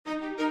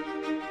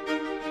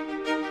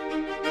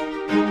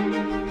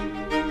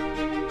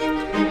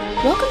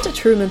Welcome to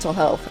True Mental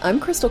Health. I'm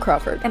Crystal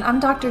Crawford. And I'm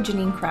Dr.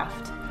 Janine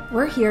Kraft.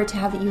 We're here to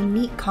have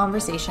unique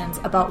conversations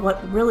about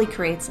what really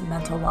creates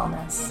mental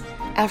wellness.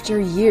 After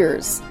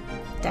years,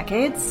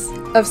 decades,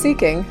 of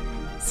seeking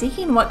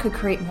what could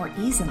create more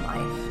ease in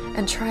life,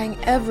 and trying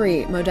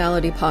every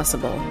modality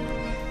possible,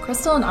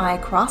 Crystal and I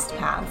crossed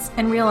paths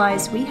and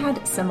realized we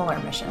had similar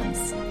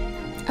missions.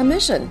 A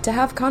mission to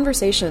have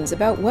conversations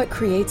about what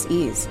creates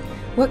ease,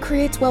 what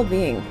creates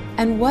well-being,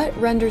 and what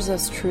renders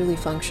us truly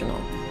functional.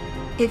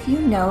 If you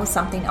know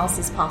something else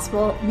is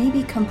possible,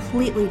 maybe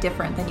completely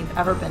different than you've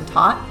ever been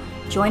taught,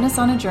 join us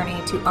on a journey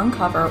to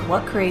uncover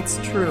what creates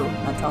true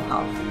mental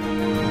health.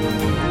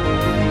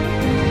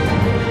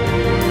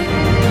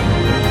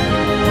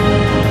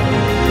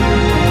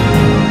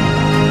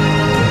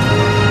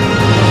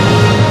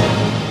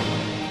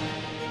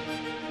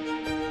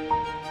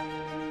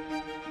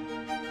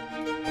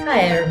 Hi,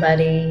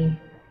 everybody.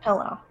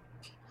 Hello.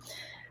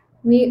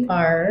 We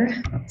are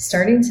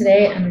starting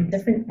today on a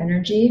different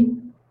energy.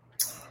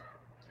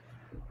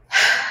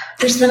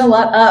 There's been a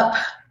lot up.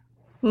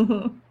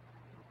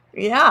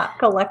 Yeah,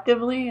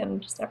 collectively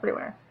and just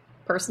everywhere.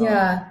 Personally.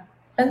 Yeah.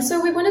 And so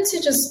we wanted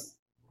to just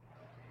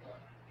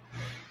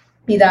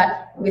be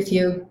that with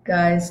you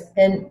guys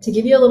and to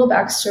give you a little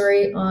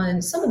backstory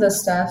on some of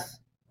this stuff.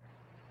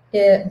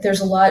 There's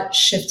a lot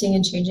shifting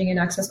and changing in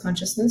access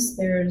consciousness.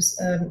 There's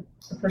a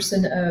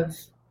person of,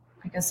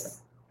 I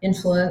guess,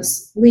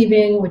 influence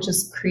leaving, which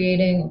is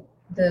creating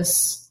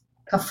this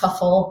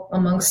kerfuffle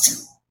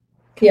amongst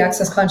the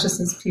access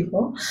consciousness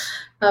people.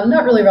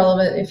 Not really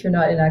relevant if you're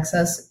not in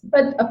access,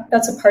 but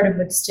that's a part of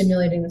what's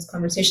stimulating this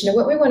conversation. And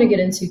what we want to get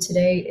into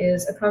today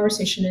is a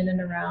conversation in and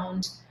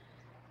around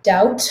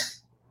doubt.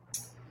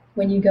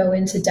 When you go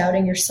into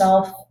doubting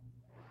yourself,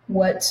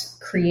 what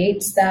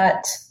creates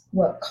that,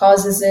 what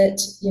causes it,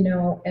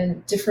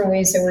 and different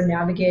ways that we're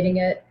navigating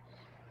it,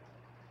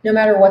 no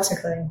matter what's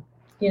occurring.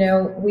 You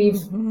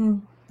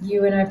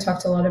and I've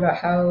talked a lot about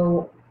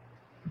how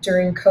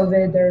during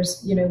COVID,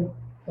 there's,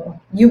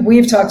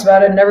 we've talked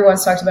about it and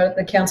everyone's talked about it,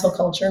 the cancel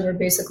culture, where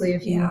basically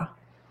if you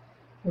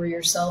were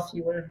yourself,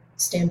 you were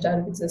stamped out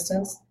of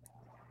existence.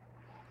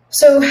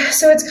 So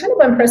it's kind of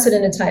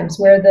unprecedented times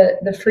where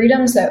the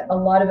freedoms that a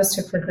lot of us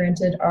took for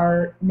granted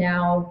are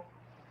now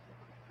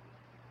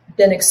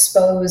been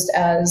exposed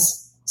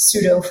as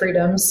pseudo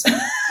freedoms.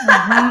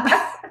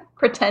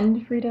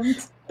 Pretend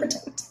freedoms.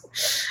 Pretend.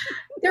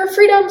 There are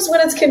freedoms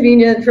when it's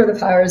convenient for the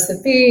powers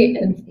that be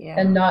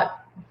and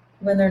not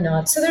when they're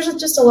not. So there's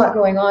just a lot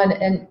going on.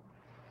 And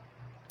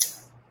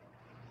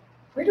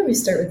where do we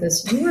start with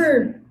this? You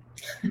were...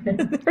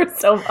 There's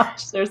so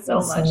much there.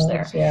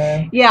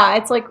 Yeah,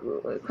 it's like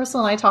Crystal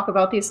and I talk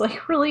about these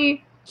like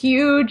really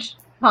huge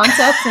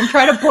concepts and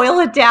try to boil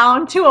it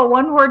down to a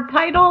one-word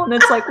title. And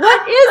it's like,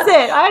 what is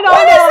it? I don't know.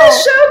 What is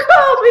this show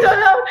called? We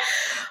don't know.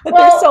 But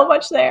there's so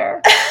much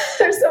there.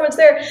 There's so much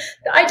there.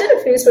 I did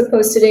a Facebook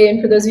post today, and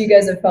for those of you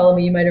guys that follow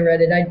me, you might have read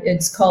it.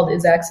 It's called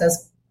Is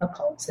Access a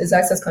Cult? Is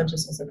Access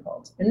Consciousness a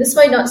Cult? And this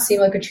might not seem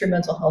like a true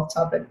mental health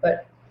topic,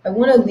 but I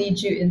want to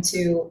lead you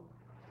into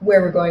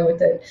where we're going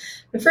with it.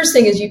 The first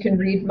thing is you can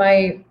read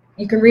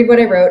what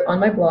I wrote on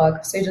my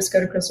blog. So you just go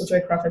to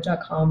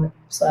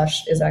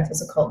crystaljoycrawford.com/Is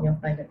Access a Cult and you'll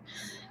find it.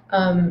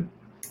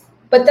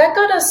 But that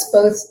got us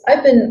both,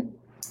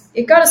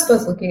 it got us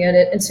both looking at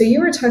it. And so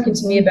you were talking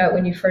to me about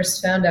when you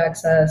first found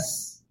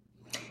access.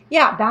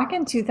 Yeah, back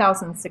in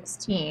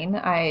 2016,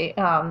 I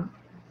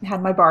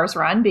had my bars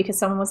run because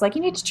someone was like,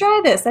 you need to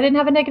try this. I didn't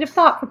have a negative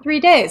thought for 3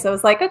 days. I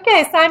was like,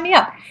 okay, sign me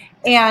up.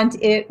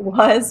 And it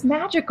was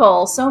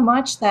magical so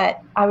much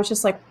that I was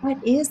just like,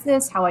 what is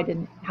this? How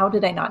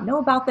did I not know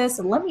about this?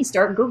 And let me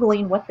start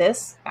Googling what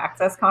this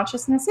access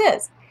consciousness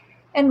is.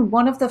 And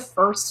one of the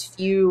first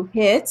few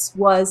hits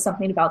was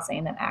something about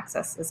saying that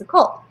access is a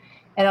cult.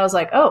 And I was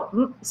like,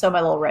 so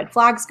my little red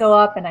flags go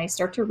up and I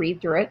start to read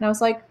through it. And I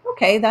was like,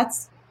 okay,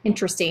 that's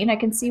interesting. I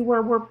can see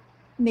where we're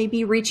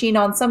maybe reaching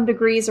on some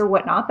degrees or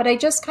whatnot. But I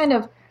just kind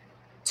of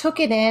took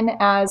it in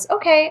as,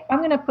 okay, I'm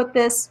going to put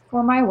this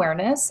for my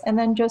awareness and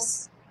then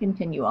just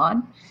continue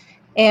on.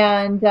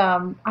 And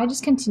I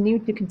just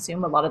continued to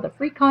consume a lot of the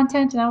free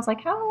content. And I was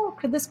like, how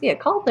could this be a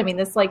cult? I mean,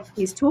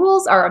 these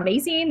tools are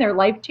amazing. They're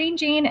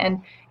life-changing.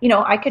 And,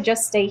 I could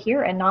just stay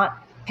here and not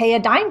pay a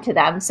dime to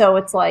them. So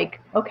it's like,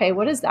 okay,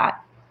 what is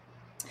that?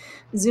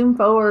 Zoom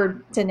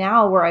forward to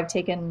now where I've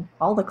taken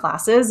all the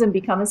classes and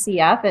become a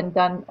CF and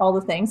done all the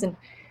things. And,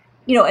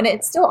 and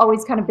it's still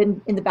always kind of been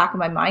in the back of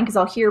my mind because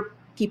I'll hear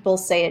people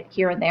say it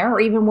here and there, or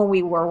even when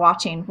we were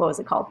watching, what was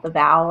it called? The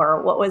Vow,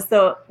 or what was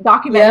the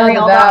documentary?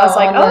 All that. I was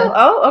like,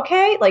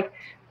 okay. Like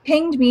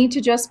pinged me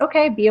to just,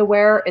 okay, be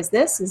aware. Is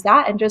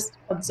that, and just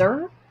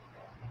observe.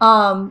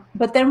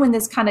 But then when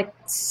this kind of,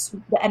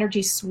 the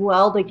energy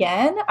swelled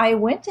again, I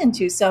went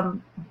into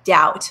some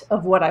doubt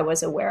of what I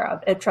was aware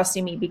of,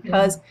 trusting me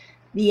because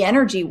the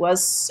energy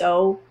was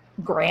so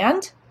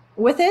grand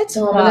with it.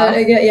 It was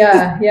big.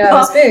 Yeah,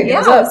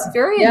 it was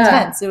very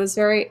intense. It was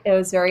very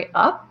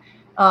up.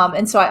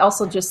 And so I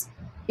also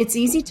it's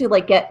easy to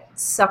like get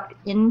sucked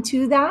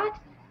into that.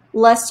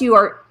 less you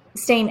are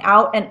staying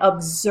out and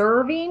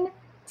observing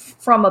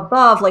from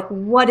above, like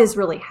what is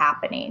really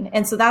happening.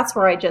 And so that's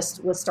where I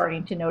just was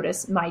starting to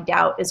notice my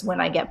doubt is when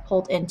I get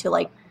pulled into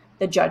like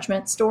the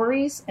judgment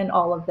stories and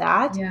all of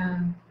that.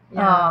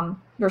 Yeah.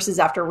 Versus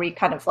after we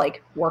kind of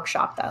like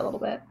workshop that a little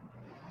bit.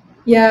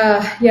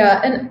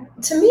 Yeah. And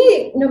to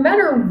me, no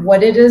matter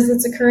what it is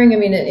that's occurring, I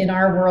mean, in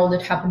our world,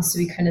 it happens to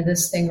be kind of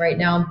this thing right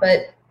now,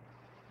 but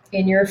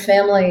in your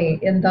family,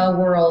 in the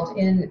world,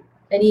 it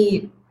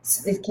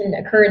can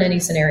occur in any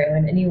scenario,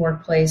 in any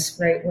workplace,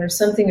 right? Where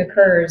something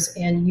occurs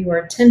and you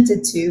are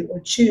tempted to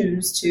or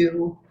choose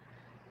to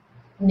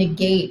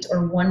negate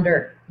or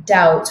wonder,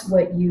 doubt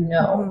what you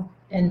know,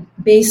 and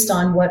based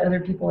on what other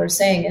people are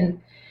saying.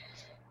 And,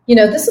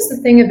 this is the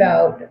thing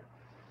about,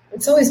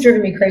 it's always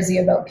driven me crazy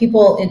about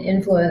people in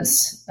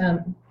influence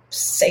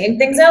saying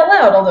things out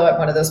loud, although I'm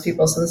one of those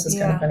people, so this is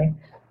kind of funny.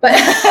 But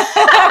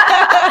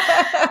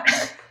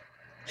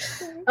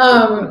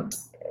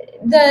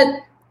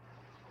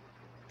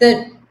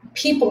that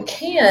people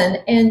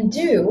can and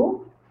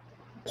do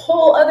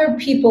pull other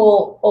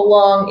people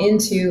along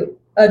into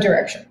a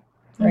direction,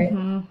 right?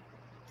 Mm-hmm.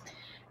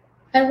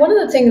 And one of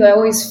the things I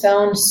always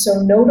found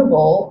so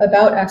notable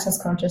about access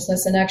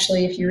consciousness, and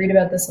actually if you read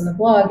about this in the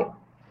blog,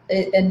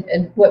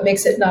 and what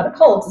makes it not a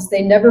cult, is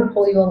they never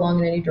pull you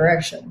along in any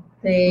direction.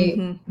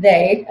 They,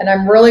 and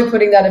I'm really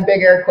putting that in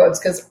big air quotes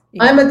because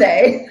I'm a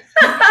they.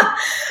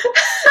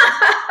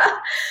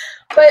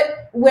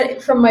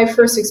 But from my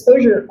first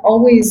exposure,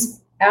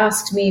 always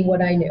asked me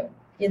what I knew.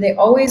 And they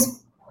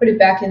always put it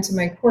back into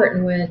my court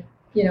and went,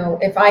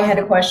 if I had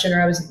a question or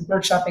I was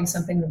workshopping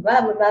something,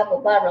 blah, blah, blah, blah,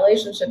 blah,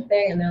 relationship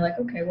thing. And they're like,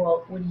 okay,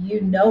 well, what do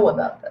you know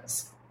about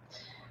this?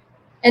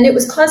 And it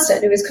was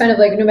constant. It was kind of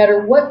like, no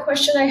matter what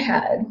question I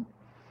had,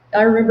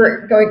 I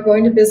remember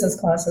going to business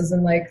classes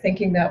and like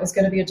thinking that was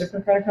going to be a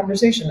different kind of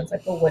conversation. It's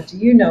like, well, what do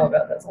you know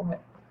about this? I'm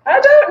like,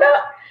 I don't know.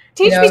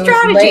 Teach me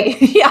strategy.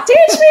 Teach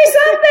me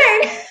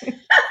something.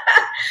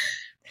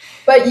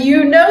 But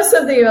you know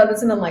something about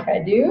this. And I'm like, I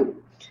do.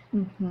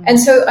 Mm-hmm. And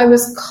so I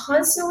was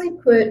constantly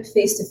put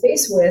face to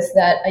face with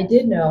that I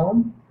did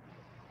know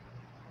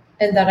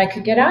and that I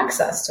could get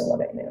access to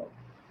what I knew.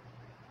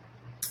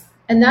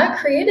 And that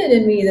created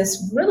in me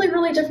this really,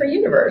 really different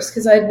universe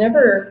because I've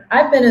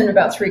been in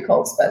about 3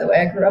 cults, by the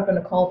way. I grew up in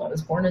a cult. I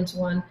was born into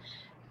one.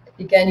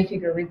 Again, you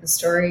could go read the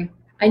story.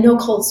 I know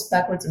cults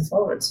backwards and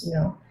forwards,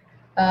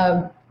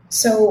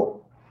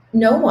 So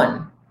not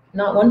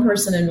one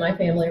person in my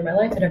family or my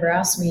life had ever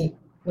asked me,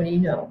 what do you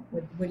know?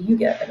 What do you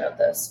get about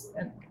this?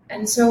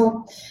 And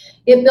so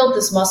it built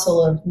this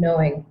muscle of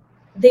knowing.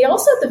 They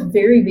also at the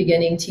very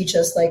beginning teach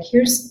us like,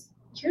 here's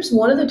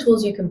one of the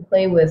tools you can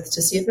play with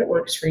to see if it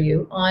works for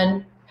you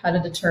on how to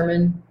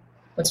determine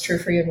what's true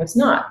for you and what's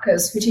not.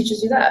 Because who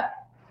teaches you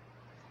that?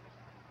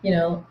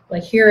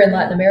 Like here in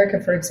Latin America,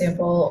 for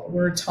example,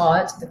 we're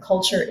taught the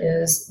culture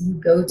is you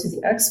go to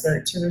the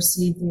expert to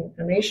receive the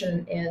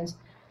information and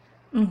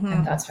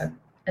that's how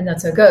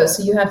it goes.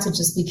 So you have to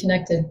just be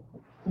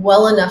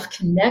well enough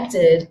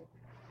connected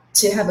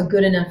to have a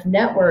good enough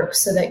network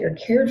so that you're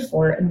cared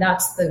for. And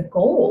that's the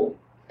goal.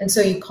 And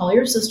so you call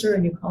your sister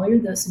and you call your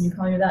this and you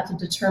call your that to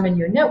determine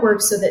your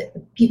network so that the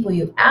people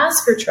you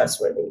ask are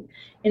trustworthy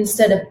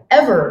instead of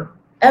ever,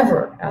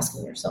 ever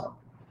asking yourself.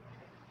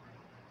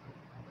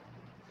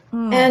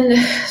 And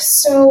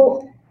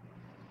so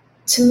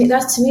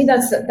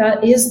that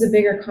is the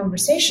bigger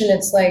conversation.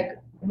 It's like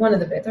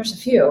there's a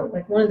few,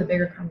 like one of the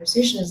bigger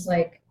conversations is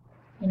like,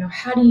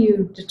 how do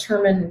you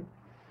determine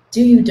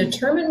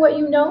what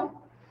you know?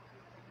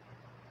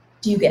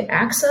 Do you get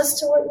access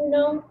to what you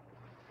know?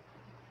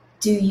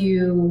 Can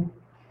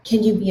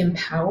you be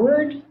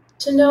empowered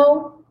to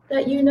know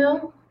that you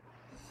know?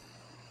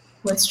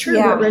 What's true?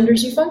 What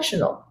renders you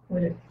functional?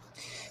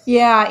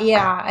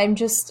 Yeah. I'm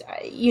just,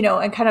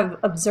 and kind of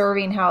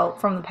observing how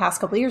from the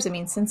past couple of years,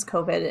 since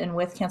COVID and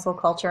with cancel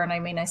culture, and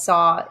I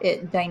saw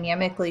it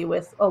dynamically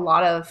with a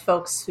lot of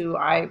folks who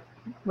I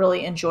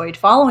really enjoyed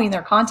following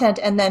their content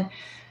and then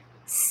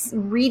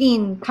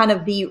reading kind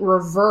of the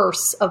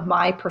reverse of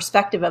my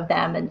perspective of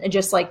them and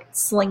just like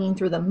slinging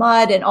through the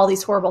mud and all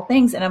these horrible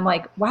things. And I'm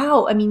like,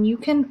 wow, you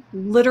can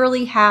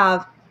literally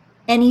have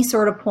any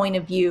sort of point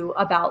of view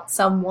about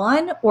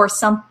someone or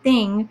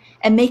something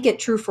and make it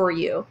true for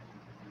you.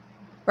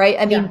 Right.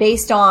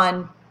 Based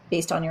on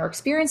your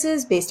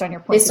experiences, based on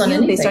your points of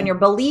view, based on your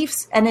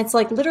beliefs. And it's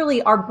like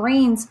literally our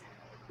brains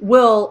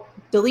will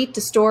delete,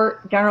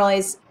 distort,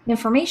 generalize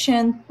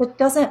information that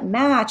doesn't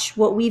match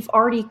what we've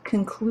already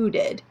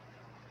concluded.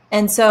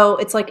 And so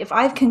it's like, if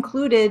I've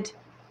concluded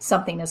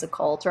something is a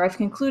cult or I've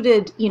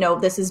concluded,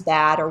 this is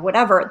bad or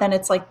whatever, then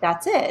it's like,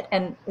 that's it.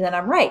 And then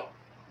I'm right.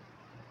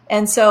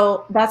 And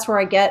so that's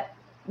where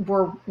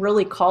we're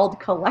really called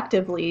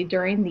collectively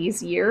during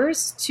these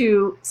years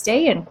to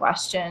stay in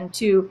question,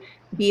 to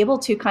be able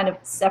to kind of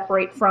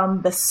separate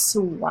from the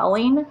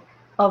swelling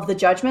of the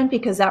judgment,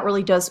 because that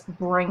really does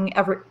bring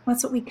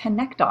that's what we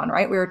connect on,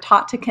 right? We were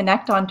taught to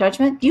connect on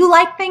judgment. Do you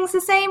like things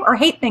the same or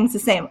hate things the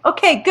same?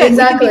 Okay, good.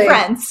 Exactly. We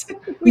can be friends.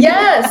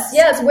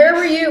 Yes. Where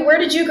were you? Where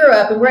did you grow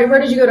up? And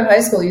where did you go to high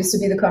school? Used to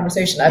be the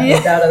conversation. I've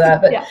moved out of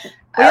that, but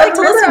we like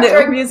to listen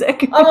to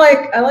music. I'm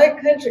like, I like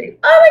country.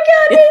 Oh my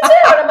God, me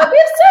too. And I'm like, we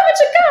have so much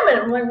in common.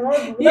 I'm like, well,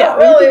 not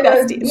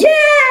really.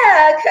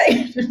 Yeah.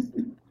 Okay.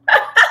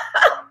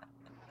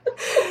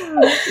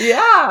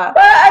 Yeah.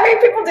 But I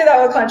mean, people do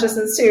that with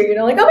consciousness too, like,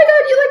 oh my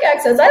God, you like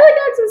access. I like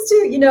access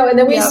too, and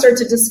then we start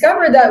to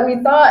discover that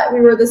we thought we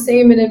were the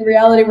same. And in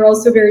reality, we're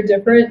also very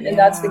different. And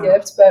that's the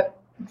gift. But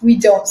we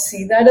don't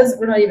see that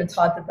we're not even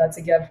taught that that's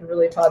a gift. We're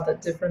really taught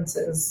that difference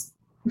is,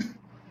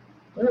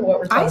 I don't know what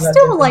we're talking about. I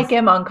still like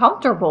am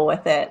uncomfortable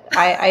with it.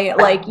 I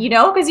like,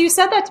 because you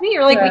said that to me.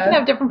 You're like, we can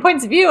have different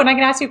points of view and I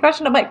can ask you a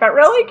question. I'm like, but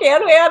really,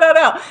 can we? I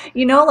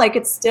don't know. Like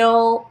it's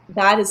still,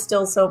 that is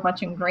still so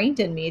much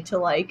ingrained in me to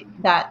like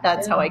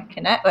that's how I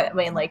connect. I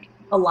mean, like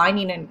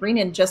aligning and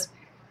agreeing, just,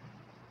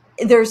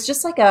 there's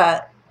just like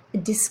a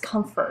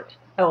discomfort,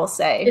 I will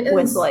say,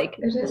 with like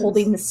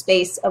holding the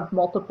space of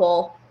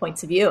multiple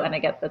points of view. And I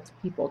get that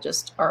people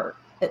just are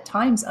at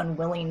times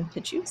unwilling to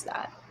choose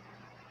that.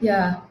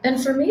 Yeah.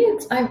 And for me,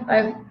 it's,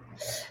 I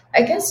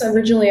guess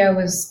originally I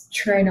was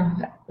trying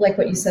to, like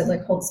what you said,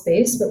 like hold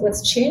space, but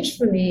what's changed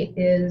for me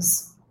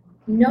is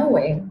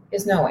knowing.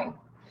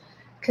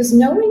 Because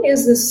knowing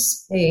is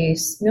this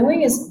space,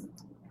 knowing is,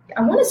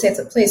 I want to say it's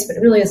a place, but it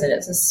really isn't.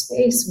 It's a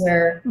space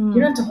where you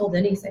don't have to hold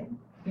anything.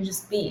 You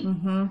just be.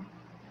 Mm-hmm.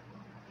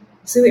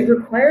 So it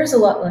requires a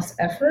lot less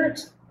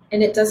effort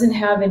and it doesn't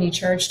have any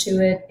charge to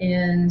it.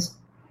 And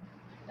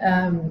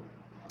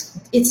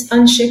it's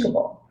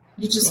unshakable.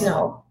 You just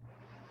know.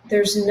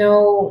 There's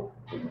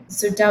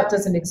so doubt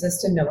doesn't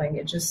exist in knowing,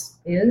 it just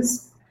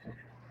is.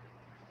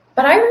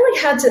 But I really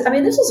had to,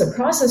 this was a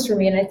process for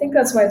me, and I think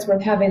that's why it's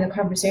worth having the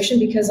conversation,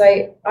 because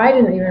I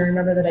didn't even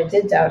remember that I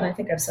did doubt, and I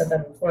think I've said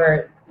that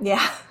before.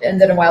 Yeah. And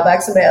then a while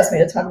back, somebody asked me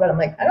to talk about it. I'm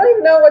like, I don't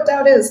even know what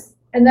doubt is.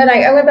 And then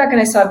I went back and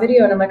I saw a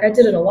video, and I'm like, I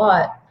did it a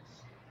lot.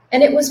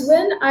 And it was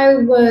when I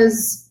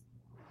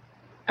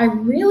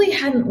really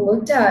hadn't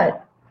looked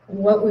at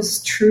what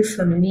was true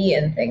for me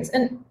and things.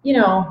 And,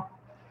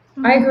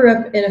 I grew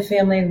up in a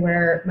family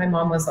where my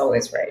mom was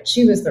always right.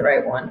 She was the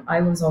right one. I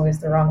was always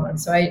the wrong one.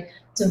 So I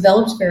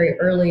developed very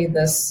early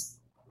this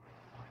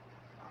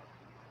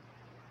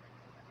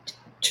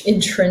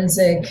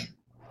intrinsic,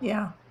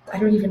 I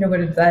don't even know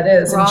what that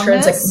is.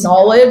 Wrongness? Intrinsic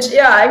knowledge.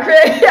 Yeah,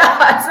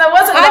 it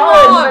wasn't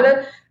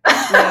knowledge,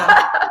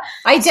 but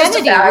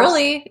identity,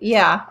 really.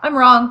 Yeah, I'm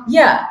wrong.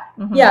 Yeah,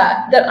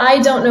 that I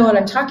don't know what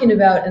I'm talking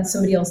about and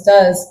somebody else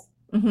does.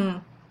 Mm-hmm.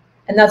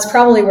 And that's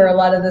probably where a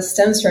lot of this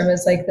stems from,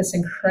 is like this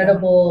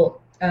incredible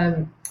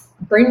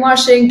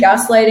brainwashing,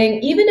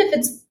 gaslighting, even if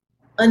it's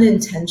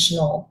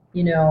unintentional,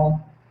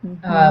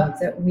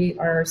 that we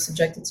are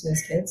subjected to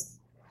as kids.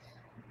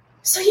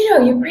 So,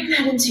 you bring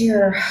that into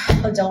your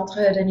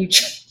adulthood and you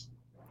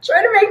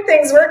try to make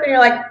things work, and you're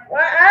like,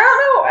 well,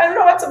 I don't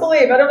know what to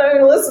believe. I don't know who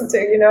to listen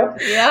to,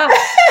 Yeah.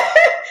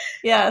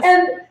 Yes.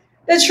 And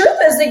the truth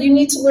is that you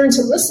need to learn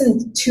to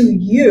listen to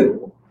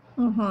you.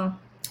 Mm-hmm.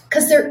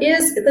 Because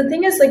the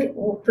thing is, like,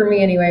 for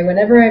me anyway,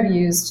 whenever I've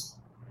used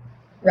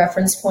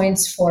reference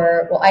points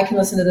for, well, I can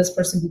listen to this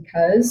person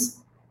because,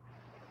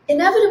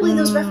 inevitably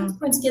those reference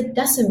points get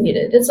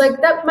decimated. It's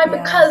like that my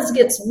because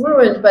gets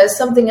ruined by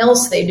something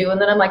else they do. And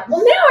then I'm like, well,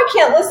 now I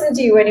can't listen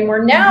to you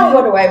anymore. Now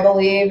what do I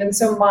believe? And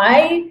so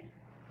my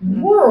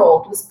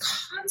world was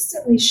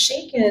constantly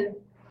shaken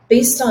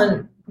based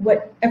on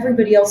what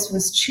everybody else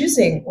was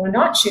choosing or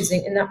not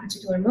choosing in that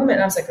particular moment.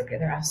 And I was like, okay,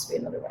 there has to be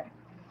another way.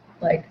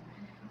 Like,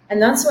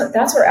 and that's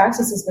where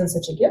Access has been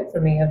such a gift for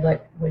me, of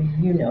like, what do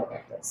you know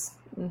about this?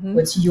 Mm-hmm.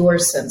 What's your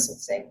sense of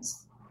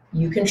things?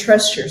 You can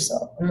trust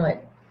yourself. I'm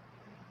like,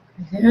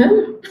 yeah?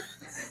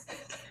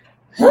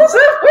 How's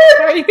that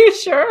weird? Are you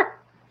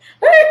sure?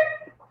 Hey,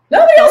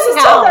 nobody else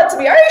has told that to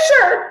me. Are you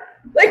sure?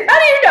 Like, how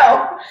do you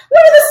know?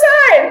 What are the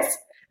signs?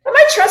 Am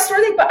I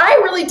trustworthy? But I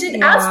really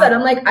did ask that.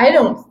 I'm like, I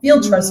don't feel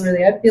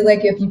trustworthy. I feel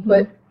like if you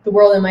put the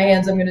world in my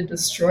hands, I'm going to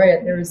destroy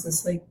it. There was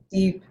this like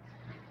deep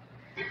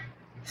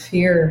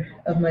fear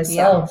of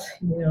myself,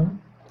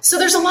 So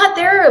there's a lot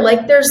there.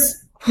 Like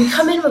you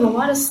come in with a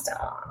lot of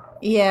stuff.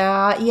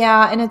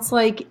 Yeah. And it's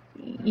like,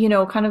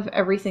 kind of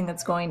everything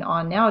that's going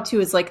on now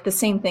too is like the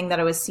same thing that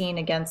I was seeing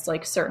against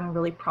like certain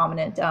really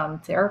prominent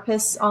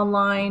therapists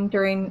online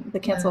during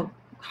the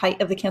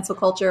height of the cancel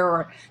culture,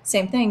 or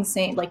same thing,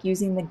 saying like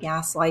using the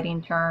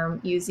gaslighting term,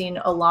 using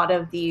a lot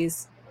of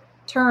these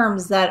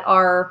terms that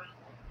are,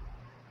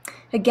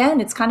 again,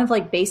 it's kind of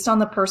like based on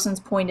the person's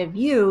point of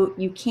view.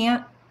 You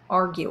can't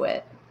argue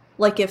it.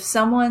 Like if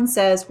someone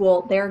says,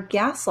 well, they're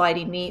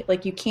gaslighting me,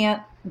 like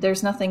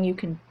there's nothing you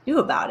can do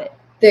about it.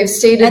 They've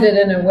stated it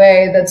in a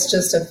way that's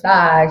just a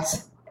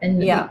fact.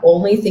 And the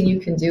only thing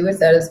you can do with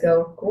that is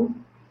go, cool.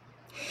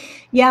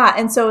 Yeah.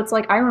 And so it's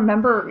like, I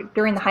remember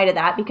during the height of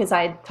that, because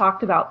I had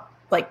talked about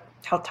like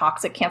how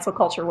toxic cancel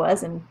culture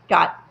was and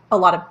got a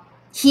lot of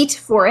heat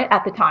for it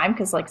at the time,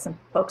 because like some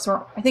folks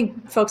were, I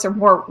think folks are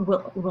more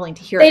willing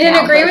to hear it. They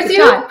didn't agree with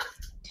you?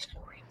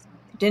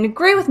 Didn't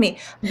agree with me,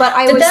 but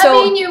Did that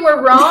mean you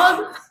were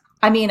wrong?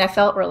 I mean, I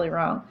felt really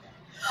wrong.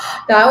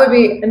 That would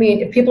be, I mean,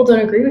 if people don't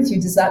agree with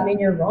you, does that mean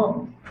you're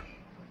wrong?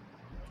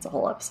 It's a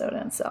whole episode in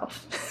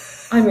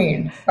itself. I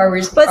mean, are we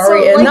in like,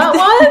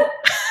 that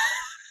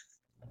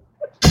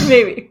one?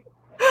 Maybe.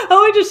 I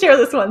want to just share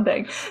this one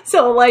thing.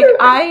 So like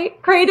I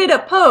created a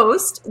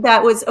post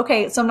that was,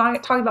 okay, so I'm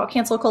not talking about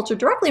cancel culture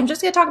directly. I'm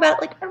just going to talk about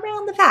it like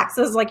around the facts.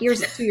 This is like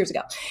 2 years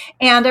ago.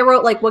 And I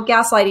wrote like what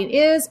gaslighting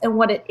is and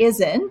what it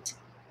isn't,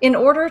 in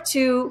order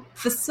to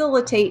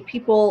facilitate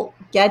people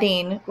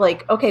getting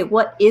like, okay,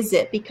 what is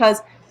it?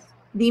 Because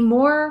the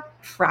more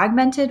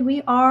fragmented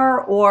we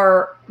are,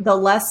 or the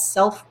less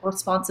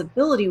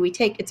self-responsibility we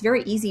take, it's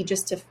very easy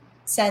just to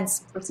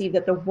perceive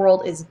that the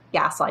world is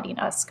gaslighting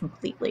us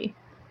completely.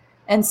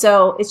 And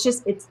so it's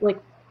like,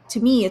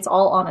 to me, it's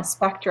all on a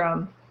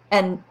spectrum,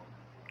 and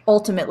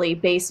ultimately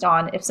based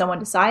on if someone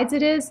decides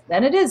it is,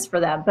 then it is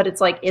for them. But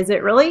it's like, is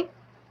it really?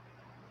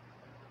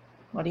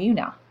 What do you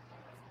know?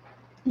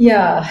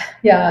 Yeah.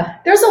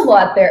 There's a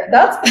lot there.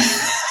 That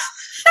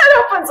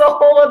opens a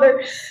whole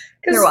other.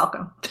 You're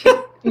welcome.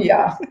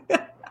 Yeah.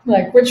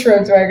 Like, which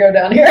road do I go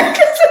down here?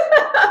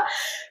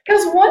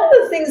 Because one of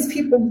the things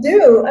people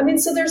do, I mean,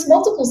 so there's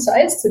multiple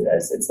sides to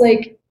this. It's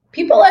like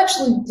people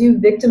actually do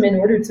victim in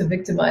order to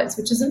victimize,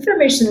 which is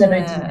information that I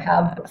didn't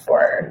have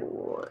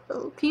before.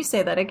 Can you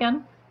say that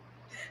again?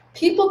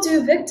 People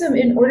do victim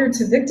in order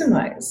to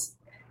victimize.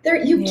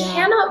 You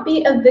cannot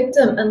be a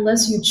victim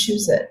unless you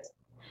choose it.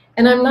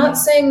 And I'm not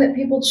saying that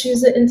people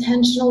choose it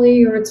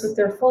intentionally or it's with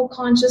their full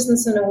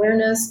consciousness and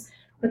awareness,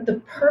 but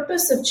the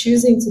purpose of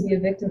choosing to be a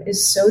victim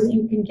is so that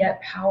you can get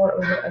power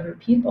over other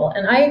people.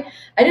 And I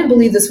didn't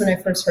believe this when I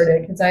first heard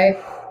it, because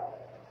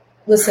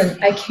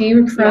I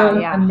came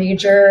from a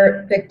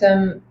major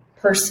victim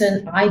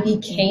person. I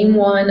became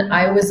one.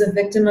 I was a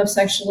victim of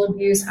sexual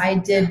abuse. I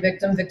did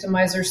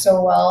victimizer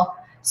so well.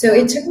 So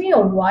it took me a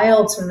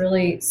while to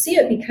really see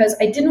it, because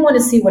I didn't want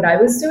to see what I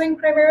was doing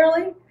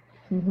primarily.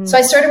 Mm-hmm. So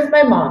I started with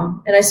my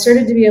mom, and I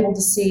started to be able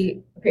to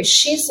see, okay,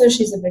 she says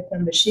she's a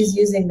victim, but she's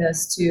using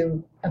this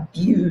to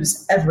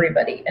abuse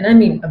everybody. And I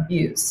mean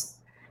abuse.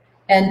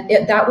 And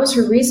that was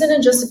her reason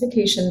and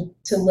justification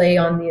to lay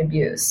on the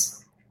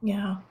abuse.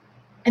 Yeah.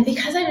 And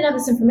because I didn't have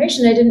this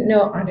information, I didn't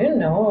know,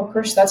 of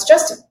course, that's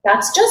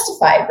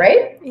justified,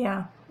 right?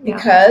 Yeah.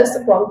 Because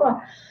blah, blah,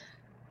 blah.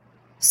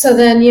 So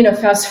then,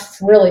 fast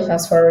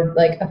forward,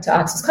 like up to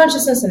Access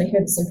Consciousness, and I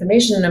hear this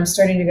information, and I'm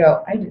starting to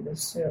go, I do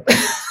this too.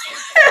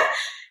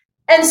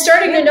 And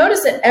starting to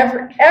notice that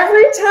every time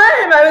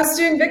I was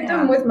doing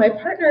victim with my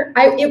partner,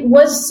 it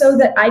was so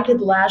that I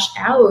could lash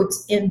out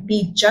and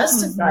be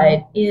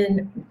justified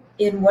in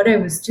what I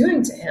was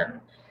doing to him.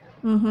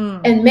 Mm-hmm.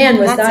 And man,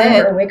 was that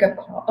ever a wake up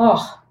call?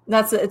 Oh,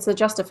 it's a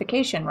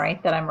justification,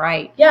 right? That I'm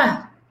right.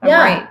 Yeah,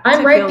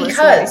 I'm right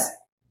because,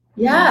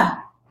 yeah.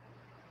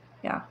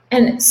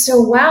 And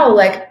so, wow,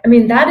 like, I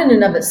mean, that in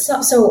and of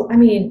itself. So, I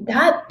mean,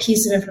 that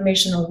piece of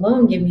information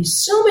alone gave me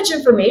so much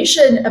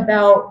information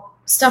about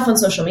stuff on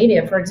social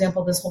media. For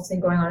example, this whole thing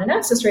going on in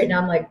Access right now,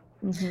 I'm like,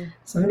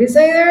 somebody's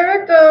saying they're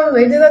a victim,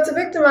 they do that to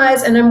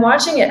victimize. And I'm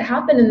watching it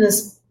happen in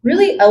this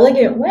really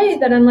elegant way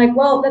that I'm like,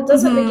 well, that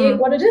doesn't negate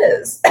what it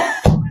is.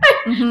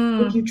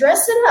 If you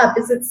dress it up,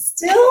 is it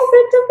still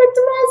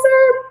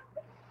victimizer?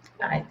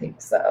 I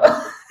think so.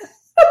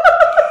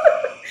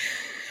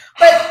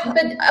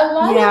 But a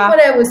lot of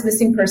what I was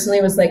missing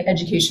personally was like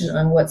education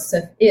on what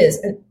stuff is.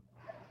 And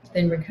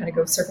then we kind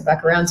of circle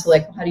back around to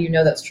like, how do you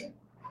know that's true?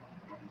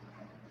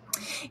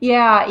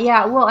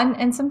 Yeah. Well,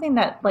 and something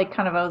that like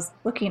kind of I was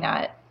looking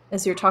at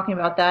as you're talking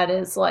about that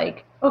is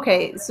like,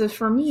 okay, so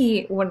for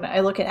me, when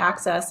I look at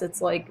Access,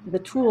 it's like the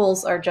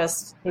tools are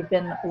they've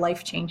been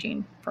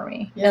life-changing for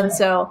me. Yeah. And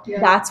so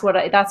that's what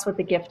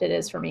the gift it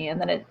is for me. And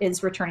then it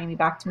is returning me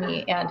back to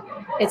me. And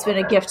it's been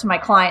a gift to my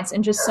clients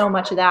and just so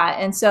much of that.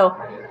 And so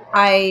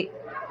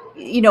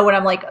when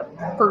I'm like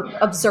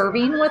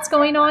observing what's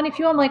going on, if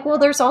you will, I'm like, well,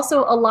 there's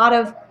also a lot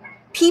of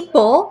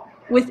people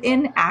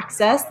within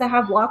Access that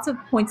have lots of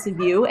points of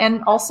view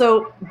and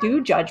also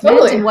do judgment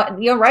and what,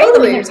 right?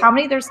 Totally. I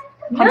mean, there's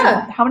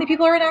how many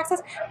people are in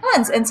Access?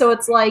 Tons. And so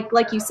it's like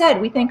you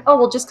said, we think, oh,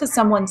 well, just because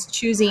someone's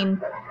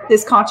choosing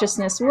this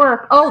consciousness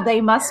work, oh,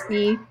 they must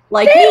be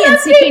like me and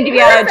seeking to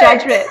be out of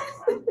judgment.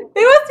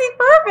 They must be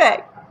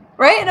perfect.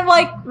 Right. And I'm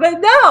like,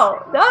 but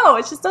no,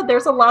 it's just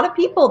there's a lot of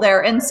people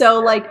there. And so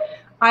like,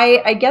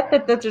 I get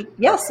that there's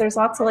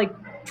lots of like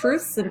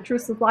truths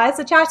and lies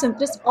attached and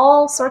just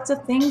all sorts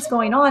of things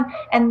going on.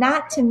 And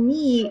that to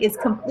me is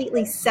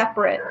completely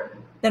separate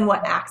than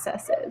what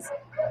Access is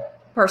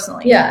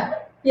personally. Yeah.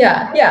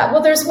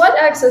 Well, there's what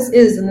Access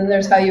is, and then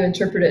there's how you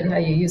interpret it and how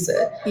you use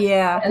it.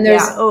 Yeah. And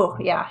there's,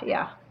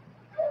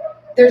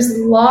 there's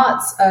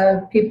lots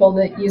of people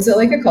that use it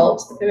like a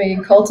cult. I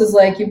mean, cult is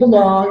like you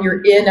belong,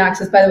 you're in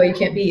Access. By the way, you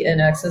can't be in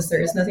Access.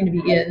 There is nothing to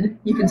be in.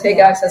 You can take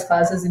Access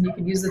classes and you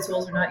can use the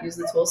tools or not use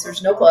the tools.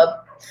 There's no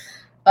club.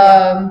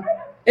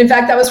 In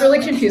fact, that was really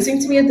confusing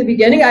to me at the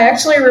beginning. I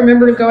actually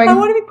remember going, I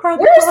want to be part of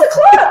the where's club.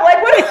 the club?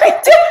 Like, what do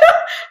I do?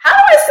 How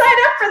do I sign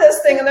up for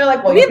this thing? And they're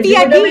like, well, you can do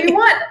whatever you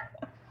want.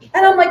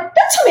 And I'm like,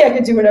 don't tell me I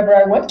can do whatever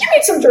I want. Give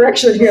me some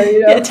direction here. You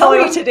know? Yeah, tell me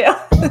what to do.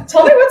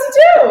 Tell me what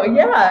to do.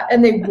 Yeah.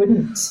 And they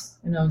wouldn't.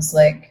 And I was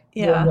like,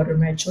 well, what are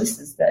my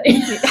choices then?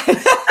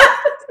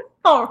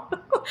 Oh.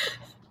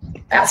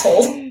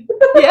 Assholes.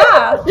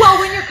 Yeah. Well,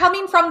 when you're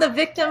coming from the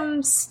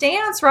victim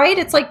stance, right?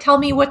 It's like, tell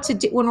me what to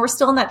do. When we're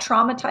still in that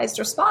traumatized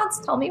response,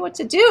 tell me what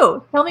to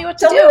do. Tell me what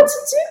to do.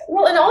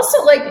 Well, and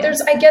also like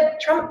I get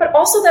trauma, but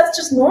also that's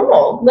just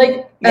normal.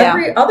 Like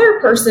every other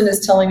person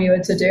is telling me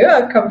what to do.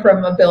 I've come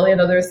from a billion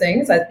other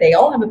things. They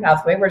all have a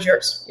pathway. Where's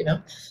yours? You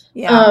know?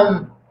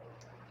 Yeah.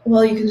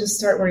 Well, you can just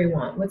start where you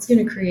want. What's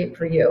going to create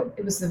for you?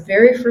 It was the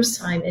very first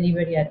time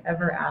anybody had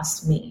ever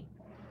asked me.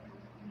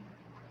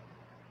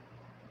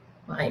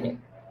 I knew.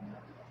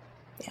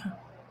 Yeah.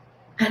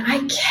 And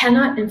I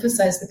cannot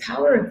emphasize the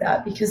power of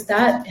that because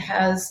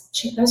that's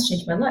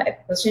changed my life.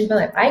 That's changed my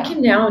life. I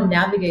can now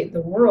navigate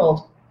the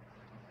world,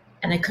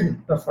 and I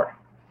couldn't before.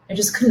 I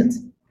just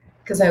couldn't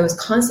because I was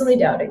constantly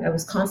doubting. I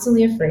was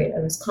constantly afraid. I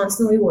was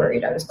constantly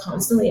worried. I was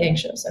constantly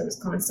anxious. I was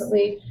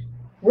constantly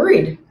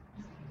worried.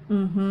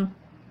 Mm-hmm.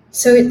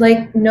 So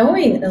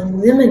knowing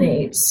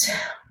eliminates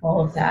all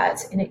of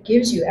that, and it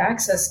gives you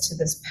access to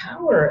this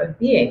power of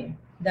being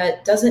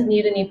that doesn't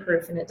need any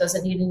proof, and it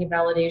doesn't need any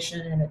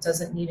validation, and it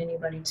doesn't need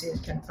anybody to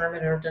confirm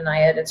it or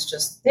deny it. It's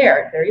just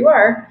there you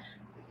are,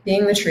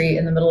 being the tree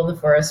in the middle of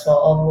the forest while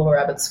all the little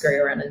rabbits scurry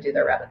around and do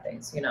their rabbit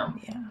things, you know?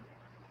 Yeah.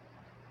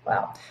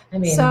 Wow. I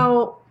mean,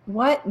 so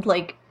what,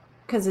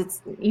 because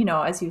it's,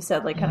 as you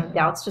said, kind of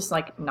doubt's just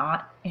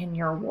not in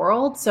your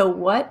world. So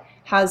what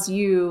has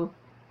you,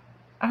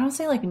 I don't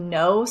say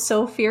know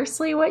so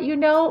fiercely what you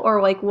know, or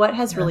what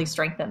has really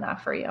strengthened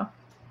that for you?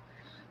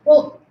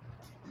 Well,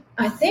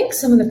 I think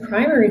some of the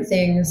primary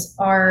things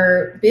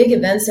are big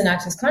events in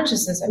Access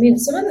Consciousness. I mean,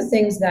 some of the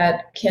things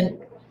that can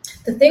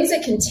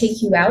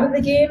take you out of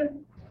the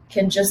game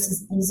can just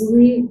as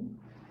easily,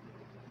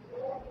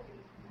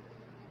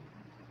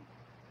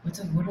 what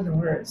are the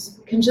words?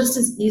 Can just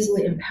as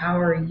easily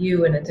empower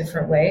you in a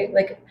different way.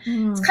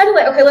 It's kind of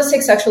okay, let's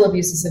take sexual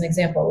abuse as an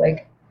example.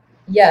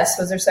 Yes,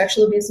 was there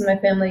sexual abuse in my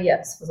family?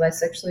 Yes. Was I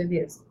sexually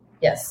abused?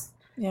 Yes.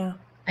 Yeah.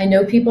 I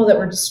know people that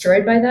were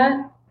destroyed by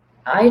that.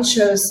 I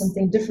chose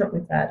something different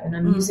with that, and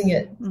I'm using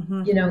it,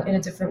 in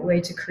a different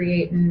way to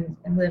create and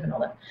live and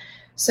all that.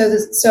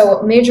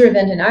 So major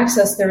event in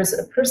Access, there was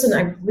a person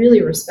I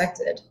really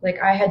respected.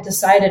 I had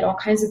decided all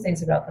kinds of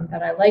things about them,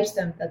 that I liked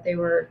them, that they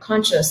were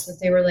conscious, that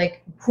they were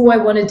who I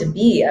wanted to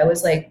be. I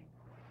was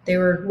they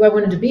were who I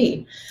wanted to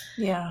be.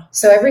 Yeah.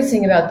 So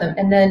everything about them.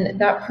 And then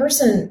that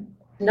person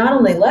not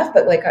only left,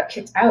 but got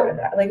kicked out of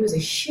that. It was a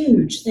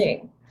huge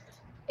thing.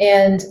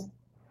 And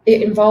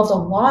it involved a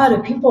lot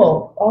of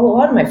people, a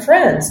lot of my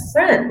friends.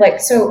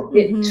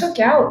 It took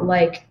out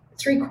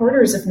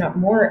 3/4, if not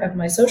more, of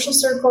my social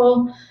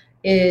circle.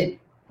 It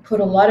put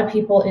a lot of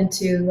people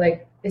into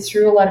it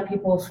threw a lot of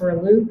people for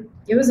a loop.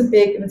 It was a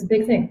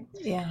big thing.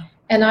 Yeah.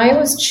 And I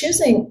was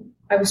choosing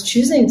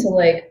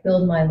to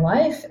build my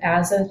life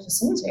as a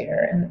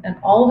facilitator. And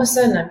all of a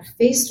sudden I'm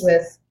faced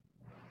with,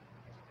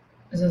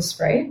 is this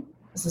right?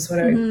 Is this what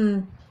I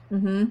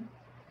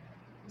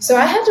So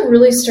I had to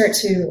really start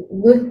to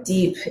look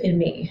deep in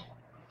me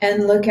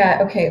and look at,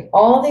 okay,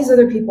 all these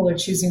other people are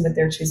choosing what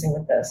they're choosing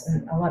with this.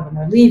 And a lot of them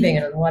are leaving,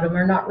 and a lot of them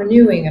are not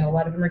renewing, and a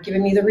lot of them are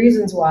giving me the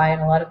reasons why,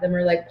 and a lot of them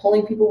are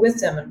pulling people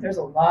with them. And there's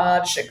a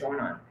lot of shit going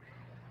on.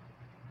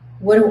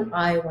 What do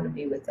I want to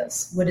be with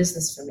this? What is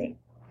this for me?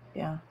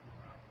 Yeah.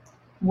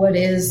 What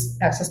is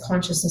Access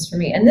Consciousness for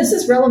me? And this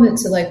is relevant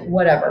to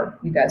whatever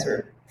you guys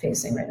are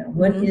facing right now.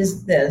 What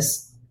is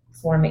this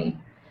for me?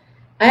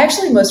 I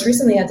actually most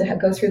recently had to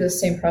go through the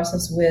same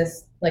process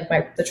with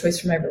the choice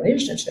for my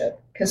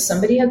relationship, because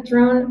somebody had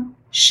thrown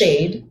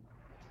shade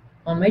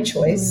on my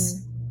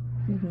choice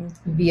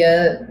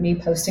via me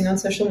posting on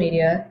social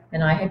media,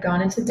 and I had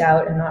gone into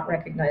doubt and not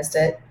recognized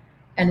it,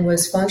 and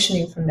was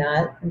functioning from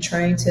that and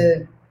trying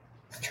to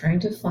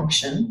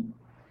function.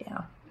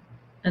 Yeah.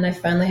 And I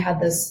finally had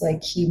this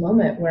key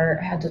moment where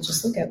I had to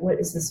just look at, what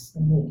is this for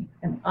me?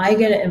 Am I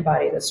going to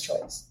embody this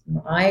choice?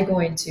 Am I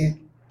going to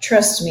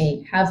trust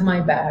me, have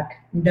my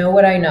back, know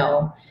what I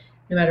know,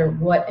 no matter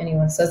what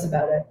anyone says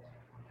about it?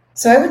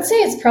 So I would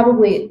say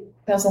that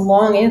was a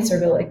long answer,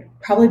 but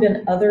probably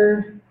been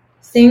other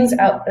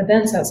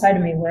events outside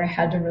of me where I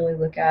had to really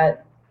look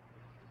at,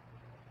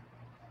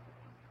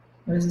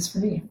 what is this for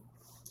me?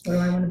 What do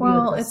I want to be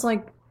with this? Well,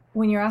 it's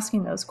when you're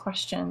asking those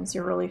questions,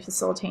 you're really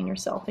facilitating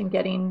yourself and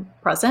getting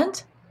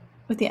present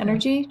with the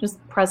energy, just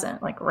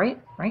present,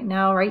 right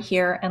now, right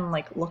here, and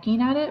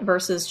looking at it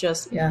versus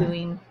just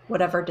doing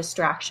whatever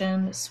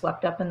distraction is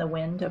swept up in the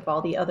wind of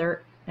all the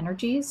other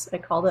energies. I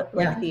called it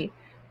the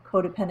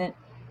codependent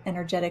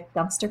energetic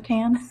dumpster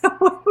can.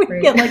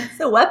 We get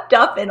swept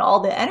up in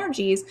all the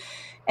energies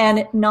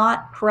and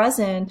not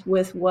present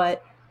with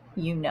what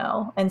you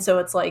know. And so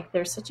it's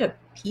there's such a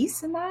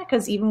peace in that,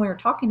 because even when we were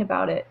talking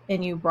about it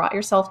and you brought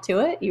yourself to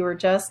it, you were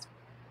just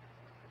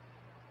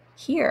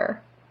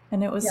here.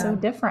 And it was so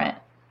different.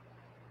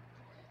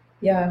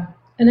 Yeah.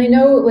 And I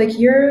know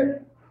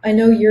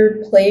you're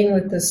playing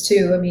with this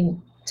too. I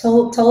mean,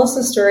 tell us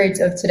the story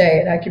of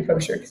today at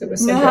acupuncture, because it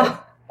was so good.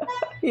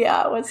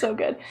 Yeah, it was so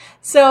good.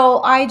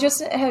 So I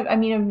just I've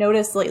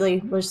noticed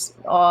lately just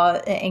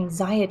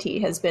anxiety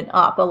has been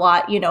up a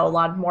lot, a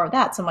lot more of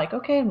that. So I'm like,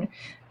 okay, I'm gonna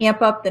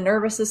amp up the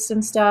nervous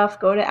system stuff,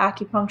 go to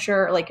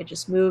acupuncture, like it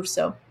just moved.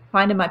 So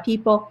finding my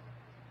people.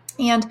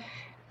 And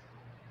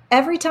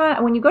every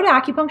time when you go to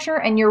acupuncture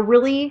and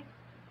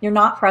you're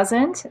not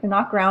present and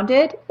not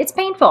grounded, it's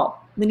painful.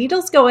 The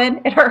needles go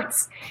in, it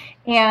hurts.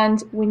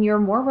 And when you're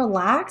more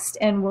relaxed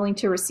and willing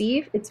to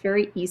receive, it's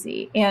very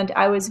easy. And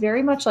I was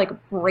very much like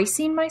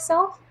bracing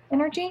myself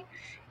energy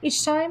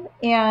each time.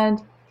 And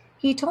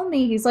he told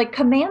me, he's like,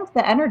 command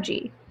the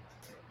energy.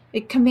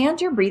 Command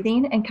your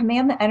breathing and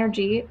command the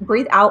energy,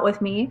 breathe out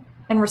with me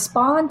and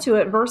respond to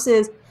it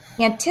versus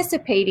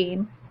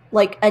anticipating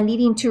like a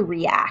needing to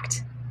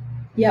react.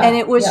 Yeah, and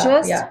it was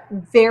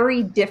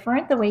very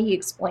different the way he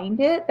explained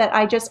it, that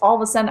I just, all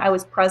of a sudden I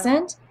was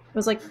present. It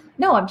was like,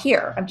 no, I'm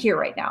here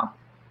right now,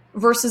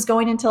 versus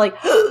going into like,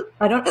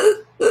 I don't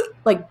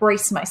like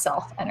brace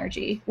myself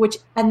energy,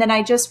 and then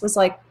I just was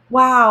like,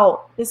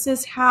 wow, this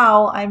is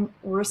how I'm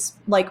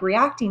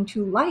reacting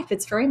to life.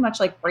 It's very much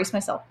like brace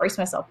myself,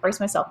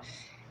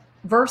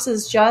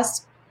 versus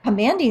just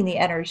commanding the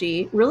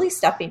energy, really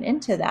stepping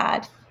into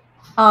that.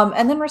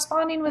 And then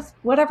responding with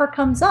whatever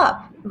comes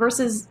up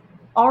versus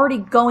already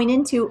going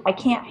into, I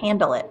can't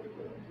handle it,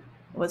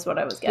 was what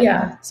I was getting.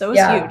 Yeah. So it was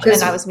huge.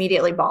 And I was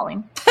immediately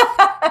bawling.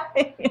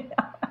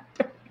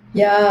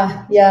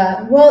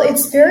 Yeah. Well,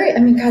 it's very,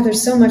 God,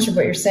 there's so much of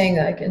what you're saying.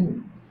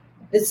 And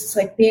it's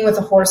like being with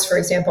a horse, for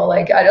example.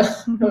 Like, I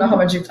don't know how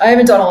much I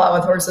haven't done a lot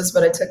with horses,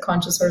 but I took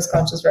Conscious Horse,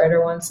 Conscious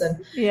Rider once. And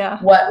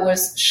what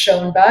was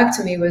shown back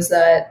to me was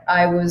that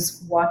I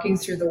was walking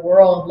through the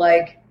world,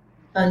 like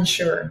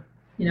unsure,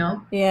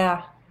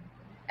 Yeah.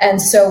 And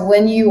so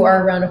when you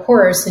are around a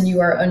horse and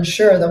you are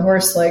unsure, the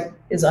horse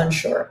is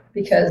unsure,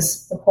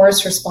 because the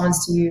horse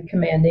responds to you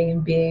commanding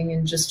and being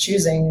and just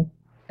choosing.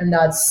 And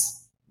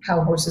that's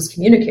how horses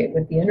communicate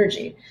with the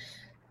energy.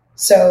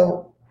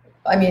 So,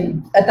 at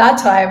that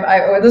time,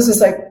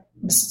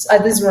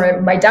 these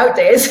were my doubt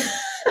days.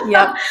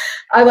 Yeah.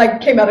 I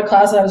came out of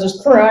class and I was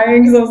just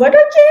crying because I was like, I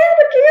can't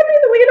be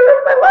the leader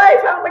of my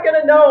life. How am I going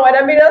to know?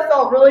 And that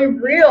felt really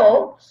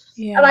real.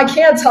 Yeah. And I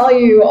can't tell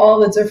you all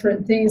the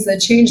different things that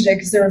changed it,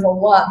 because there was a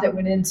lot that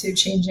went into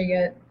changing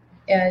it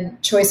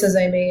and choices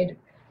I made.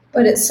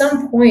 But at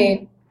some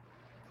point,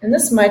 and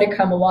this might have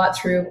come a lot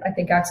through, I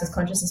think, Access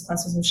Consciousness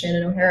classes with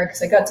Shannon O'Hara,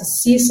 because I got to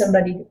see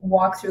somebody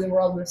walk through the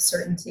world with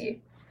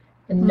certainty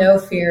and no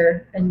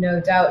fear and no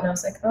doubt. And I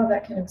was like, oh,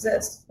 that can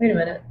exist. Wait a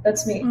minute,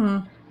 that's me.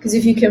 Because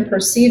if you can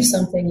perceive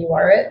something, you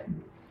are it.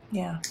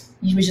 Yeah.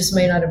 You just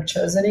may not have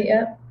chosen it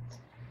yet.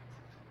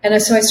 And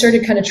so I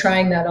started kind of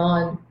trying that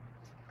on,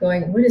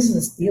 going, what does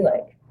this be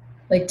like?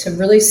 Like, to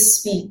really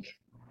speak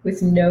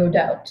with no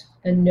doubt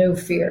and no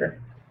fear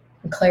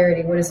and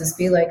clarity. What does this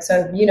be like?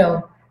 So,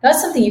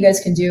 that's something you guys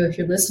can do if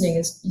you're listening,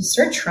 is you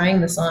start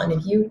trying this on.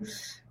 If you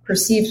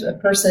perceive a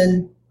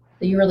person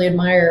that you really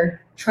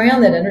admire, try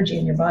on that energy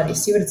in your body,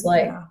 see what it's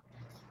like. Yeah.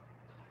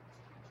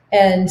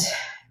 And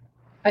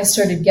I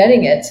started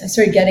getting it.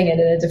 In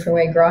a different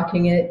way,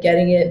 grokking it,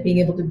 getting it, being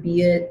able to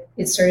be it.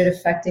 It started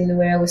affecting the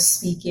way I was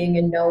speaking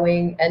and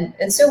knowing.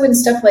 And so when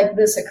stuff like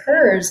this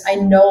occurs, I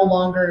no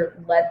longer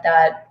let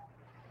that,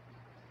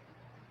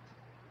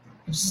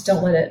 I just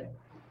don't let it,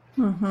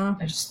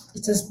 it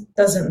just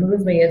doesn't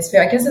move me. I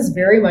guess it's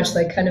very much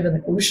like kind of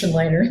an ocean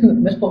liner in the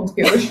middle of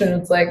the ocean.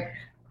 It's like,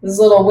 this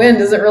little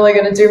wind isn't really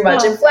going to do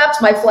much. It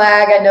flapped my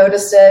flag. I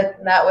noticed it.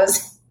 And that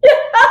was,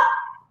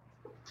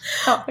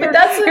 Oh, here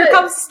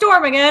comes the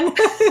storm again.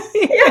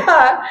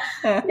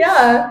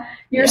 Yeah.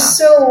 You're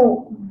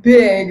so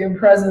big and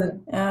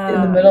present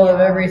in the middle of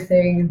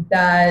everything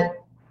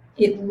that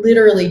it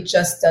literally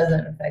just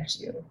doesn't affect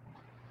you.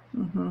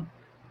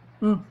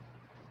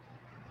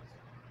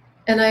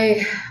 And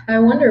I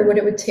wonder what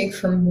it would take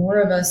for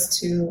more of us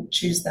to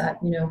choose that,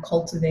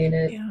 cultivate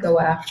it, go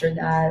after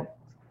that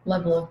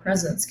level of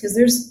presence. Because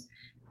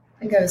I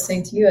think I was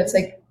saying to you, it's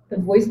like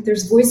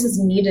there's voices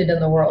needed in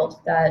the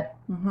world that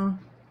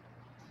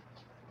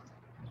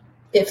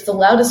if the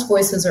loudest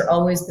voices are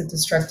always the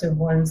destructive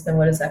ones, then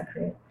what does that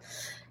create?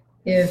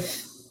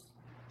 If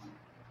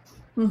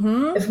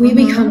we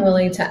become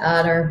willing to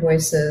add our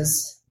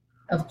voices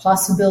of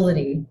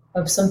possibility,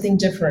 of something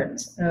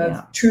different,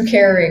 of true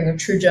caring, of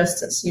true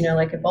justice,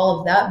 if all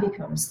of that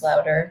becomes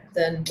louder,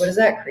 then what does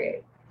that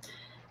create?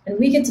 And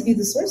we get to be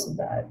the source of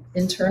that,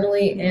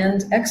 internally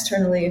and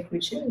externally, if we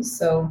choose.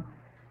 So,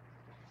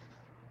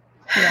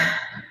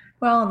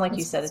 well, and like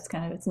you said,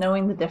 it's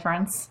knowing the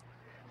difference,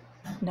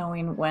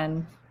 knowing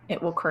when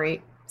it will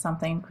create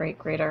something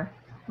greater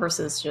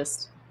versus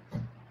just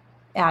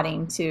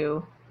adding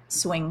to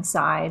swing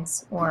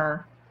sides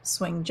or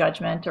swing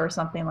judgment or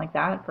something like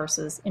that,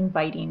 versus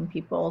inviting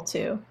people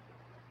to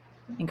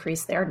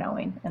increase their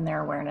knowing and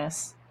their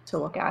awareness to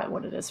look at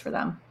what it is for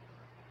them.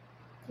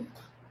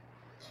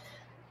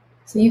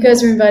 So you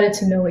guys are invited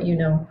to know what you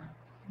know.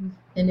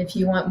 And if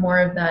you want more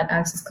of that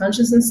Access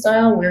Consciousness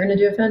style, we're going to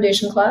do a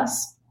foundation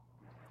class.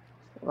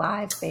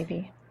 Live,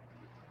 baby.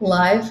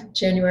 Live,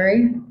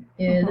 January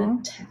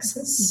in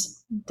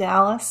Texas.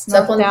 Dallas,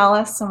 North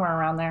Dallas, somewhere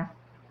around there.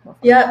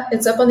 Yeah,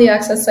 it's up on the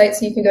Access site,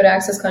 so you can go to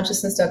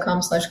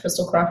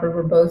accessconsciousness.com/Crystal Crawford.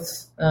 We're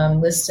both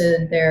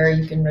listed there.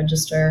 You can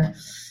register.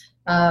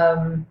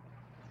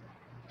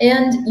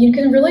 And you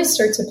can really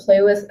start to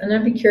play with, and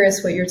I'd be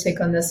curious what your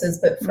take on this is,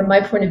 but from my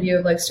point of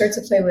view, like start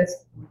to play with,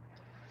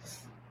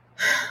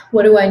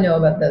 what do I know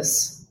about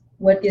this?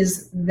 What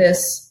is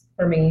this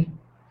for me?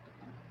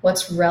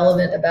 What's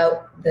relevant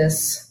about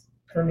this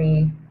for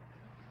me?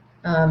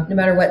 No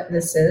matter what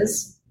this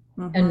is.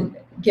 And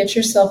get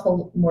yourself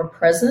more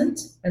present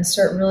and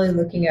start really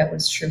looking at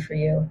what's true for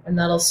you. And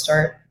that'll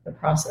start the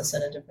process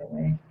in a different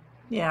way.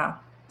 Yeah.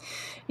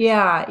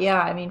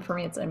 I mean, for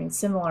me, it's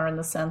similar in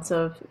the sense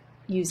of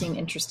using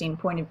interesting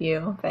point of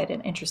view. If I had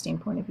an interesting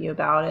point of view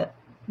about it,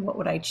 what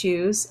would I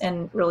choose?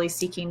 And really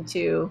seeking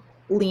to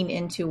lean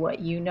into what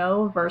you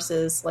know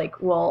versus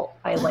like, well,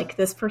 I like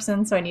this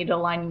person, so I need to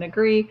align and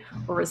agree,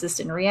 or resist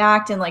and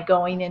react, and like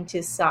going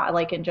into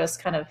and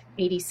just kind of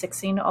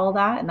 86ing all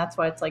that. And that's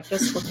why it's like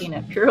just looking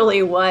at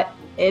purely what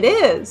it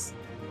is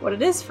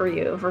for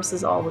you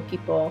versus all the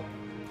people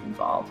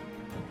involved.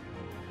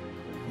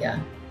 Yeah.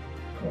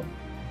 Cool.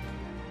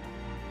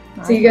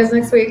 See you guys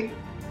next week.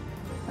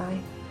 Bye.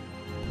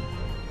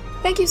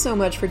 Thank you so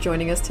much for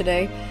joining us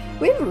today.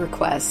 We have a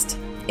request.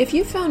 If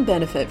you found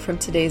benefit from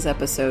today's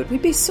episode,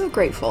 we'd be so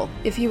grateful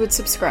if you would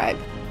subscribe,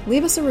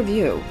 leave us a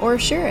review, or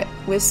share it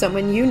with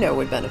someone you know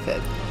would benefit.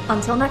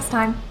 Until next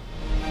time.